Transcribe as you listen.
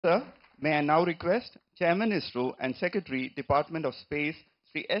Sir, may I now request Chairman ISRO and Secretary, Department of Space,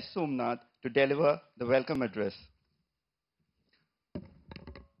 Sri S. Somnath, to deliver the welcome address.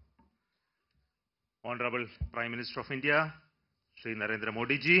 Honorable Prime Minister of India, Sri Narendra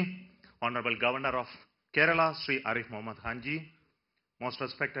Modi ji, Honorable Governor of Kerala, Sri Arif Mohammad Khan ji, Most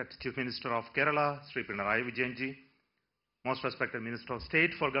respected Chief Minister of Kerala, Sri Pinarayi Vijayan ji, Most respected Minister of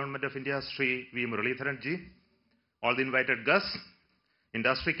State for Government of India, Sri V. Muralidharan ji, all the invited guests,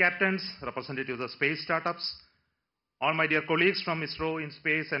 industry captains, representatives of space startups, all my dear colleagues from ISRO,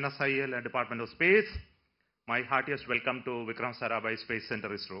 InSpace, NSIL and Department of Space, my heartiest welcome to Vikram Sarabhai Space Center,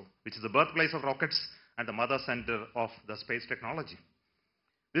 ISRO, which is the birthplace of rockets and the mother center of the space technology.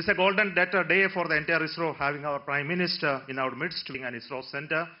 This is a golden day for the entire ISRO, having our Prime Minister in our midst, being an ISRO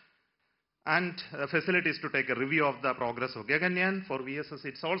center, and facilities to take a review of the progress of Gaganyaan for VSS.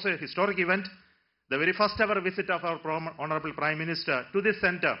 It's also a historic event, the very first ever visit of our Honorable Prime Minister to this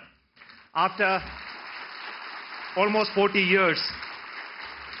center after almost 40 years.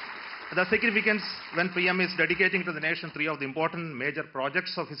 The significance when PM is dedicating to the nation 3 of the important major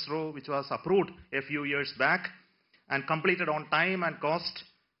projects of ISRO, which was approved a few years back and completed on time and cost,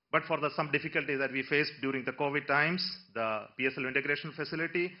 but for some difficulties that we faced during the COVID times, the PSL integration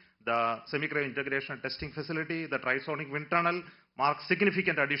facility, the semi-cryo integration and testing facility, the trisonic wind tunnel mark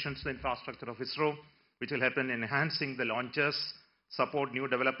significant additions to the infrastructure of ISRO, which will help in enhancing the launches, support new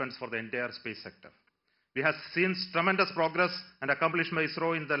developments for the entire space sector. We have seen tremendous progress and accomplishment by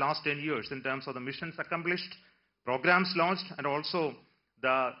ISRO in the last 10 years in terms of the missions accomplished, programs launched, and also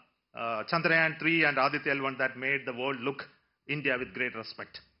the Chandrayaan 3 and Aditya L1 that made the world look India with great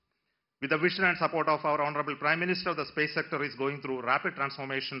respect. With the vision and support of our Honorable Prime Minister, the space sector is going through rapid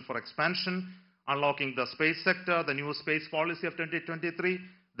transformation for expansion, unlocking the space sector, the new space policy of 2023,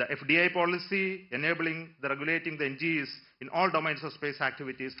 the FDI policy, enabling the regulating the NGEs in all domains of space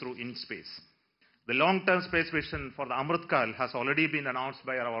activities through InSpace. The long-term space vision for the Amrit Kal has already been announced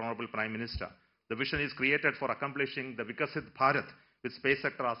by our Honorable Prime Minister. The vision is created for accomplishing the Vikasit Bharat with space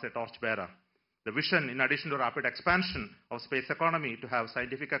sector as a torchbearer. The vision, in addition to rapid expansion of space economy, to have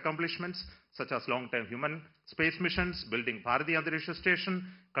scientific accomplishments such as long-term human space missions, building Bharati Antariksha Station,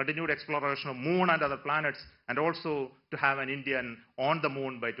 continued exploration of Moon and other planets, and also to have an Indian on the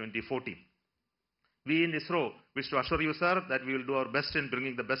Moon by 2040. We in ISRO wish to assure you, sir, that we will do our best in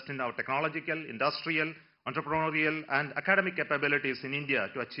bringing the best in our technological, industrial, entrepreneurial, and academic capabilities in India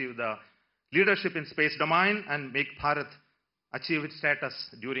to achieve the leadership in space domain and make Bharat achieve its status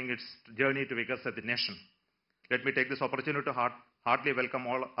during its journey to Vikasat the nation. Let me take this opportunity to heartily welcome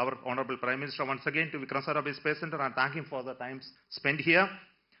all our Honorable Prime Minister once again to Vikram Sarabhai Space Center and thank him for the time spent here.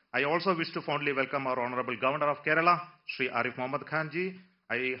 I also wish to fondly welcome our Honorable Governor of Kerala, Sri Arif Mohammad Khan ji.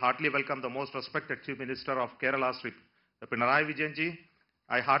 I heartily welcome the most respected Chief Minister of Kerala, Sri Pinarayi Vijayan ji.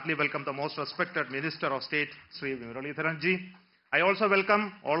 I heartily welcome the most respected Minister of State, Sri V. Muralidharan ji. I also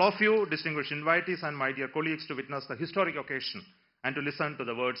welcome all of you, distinguished invitees and my dear colleagues, to witness the historic occasion and to listen to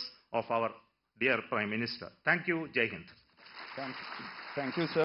the words of our dear Prime Minister. Thank you. Jai Hind. Thank you, sir.